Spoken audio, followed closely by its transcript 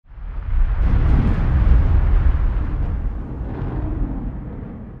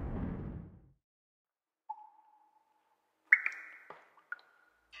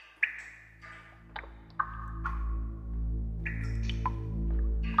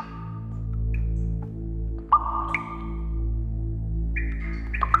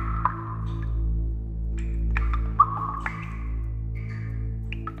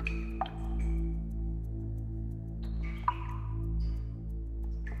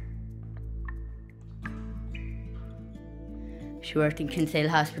She worked in Kinsale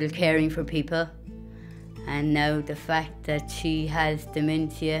Hospital caring for people, and now the fact that she has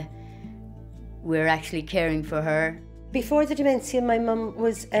dementia, we're actually caring for her. Before the dementia, my mum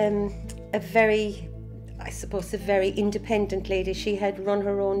was a very independent lady. She had run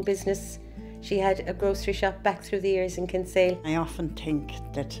her own business. She had a grocery shop back through the years in Kinsale. I often think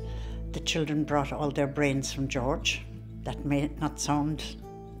that the children brought all their brains from George. That may not sound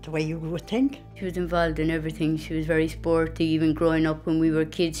the way you would think. She was involved in everything. She was very sporty. Even growing up when we were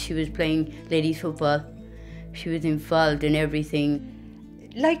kids, she was playing ladies football. She was involved in everything.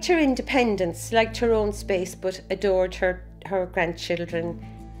 Liked her independence, liked her own space, but adored her grandchildren.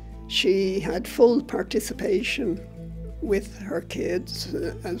 She had full participation with her kids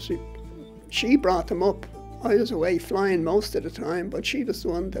as she brought them up. I was away flying most of the time, but she was the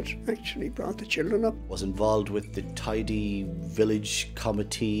one that actually brought the children up. Was involved with the tidy village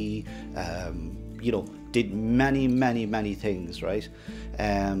committee, did many things, right?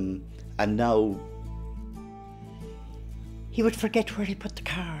 And now he would forget where he put the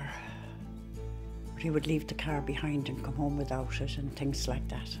car. Or he would leave the car behind and come home without it and things like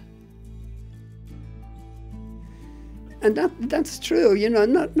that. And that's true,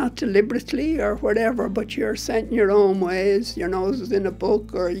 not deliberately or whatever, but you're set in your own ways, your nose is in a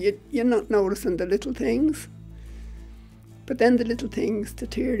book, or you're not noticing the little things. But then the little things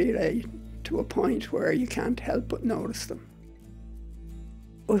deteriorate to a point where you can't help but notice them.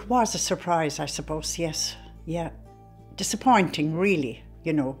 It was a surprise, I suppose, yes. Yeah. Disappointing, really,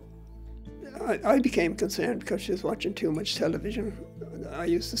 I became concerned because she was watching too much television. I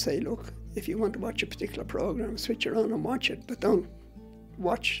used to say, look, if you want to watch a particular program, switch it on and watch it, but don't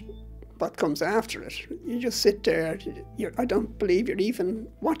watch what comes after it. You just sit there. I don't believe you're even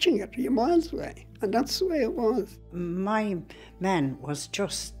watching it. You're miles away. And that's the way it was. My man was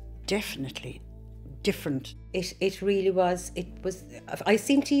just definitely different. It really was. I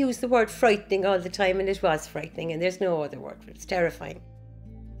seem to use the word frightening all the time, and it was frightening, and there's no other word for it. It's terrifying.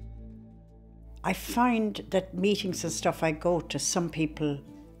 I find that meetings and stuff I go to, some people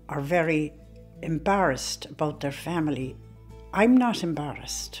are very embarrassed about their family. I'm not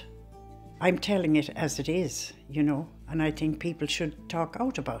embarrassed. I'm telling it as it is, and I think people should talk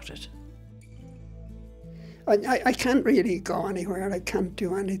out about it. I can't really go anywhere. I can't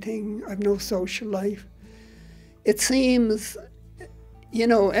do anything. I've no social life. It seems,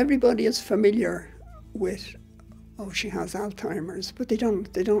 everybody is familiar with, she has Alzheimer's, but they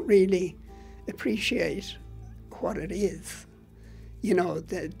don't really appreciate what it is.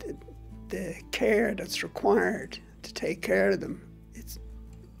 The care that's required to take care of them,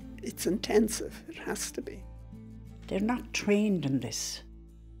 it's intensive. It has to be. They're not trained in this.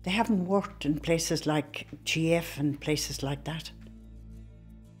 They haven't worked in places like GF and places like that.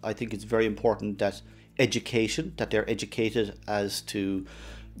 I think it's very important that they're educated as to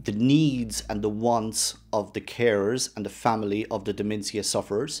the needs and the wants of the carers and the family of the dementia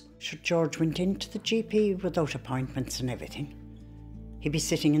sufferers. Sure, George went into the GP without appointments and everything. He'd be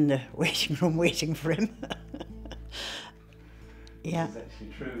sitting in the waiting room waiting for him. Yeah. This is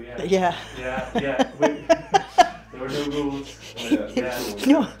actually true, yeah. There were no rules.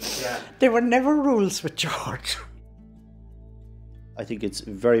 No, there were never rules with George. I think it's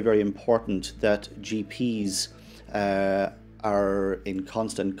very important that GPs are in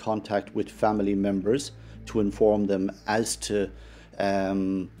constant contact with family members to inform them as to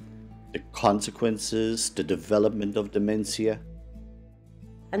the consequences, the development of dementia.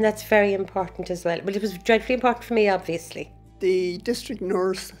 And that's very important as well. Well, it was dreadfully important for me, obviously. The district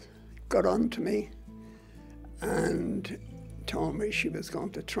nurse got on to me and told me she was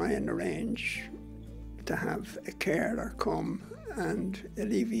going to try and arrange to have a carer come and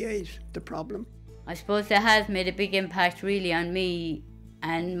alleviate the problem. I suppose that has made a big impact really on me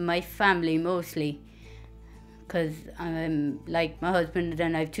and my family mostly, because I'm like my husband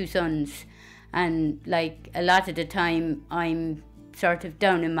and I have 2 sons, and like a lot of the time I'm sort of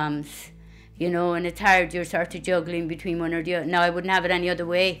down in mums, and it's hard. You're sort of juggling between one or the other. Now I wouldn't have it any other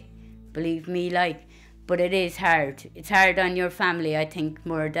way, believe me, but it is hard. It's hard on your family, I think,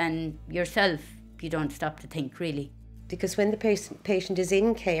 more than yourself. You don't stop to think, really. Because when the patient is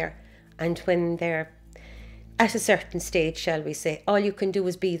in care and when they're at a certain stage, shall we say, all you can do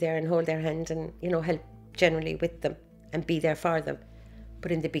is be there and hold their hand and, help generally with them and be there for them.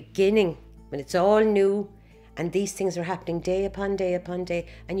 But in the beginning, when it's all new and these things are happening day upon day upon day,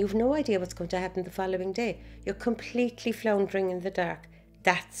 and you've no idea what's going to happen the following day, you're completely floundering in the dark.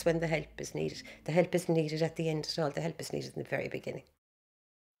 That's when the help is needed. The help isn't needed at the end at all. The help is needed in the very beginning.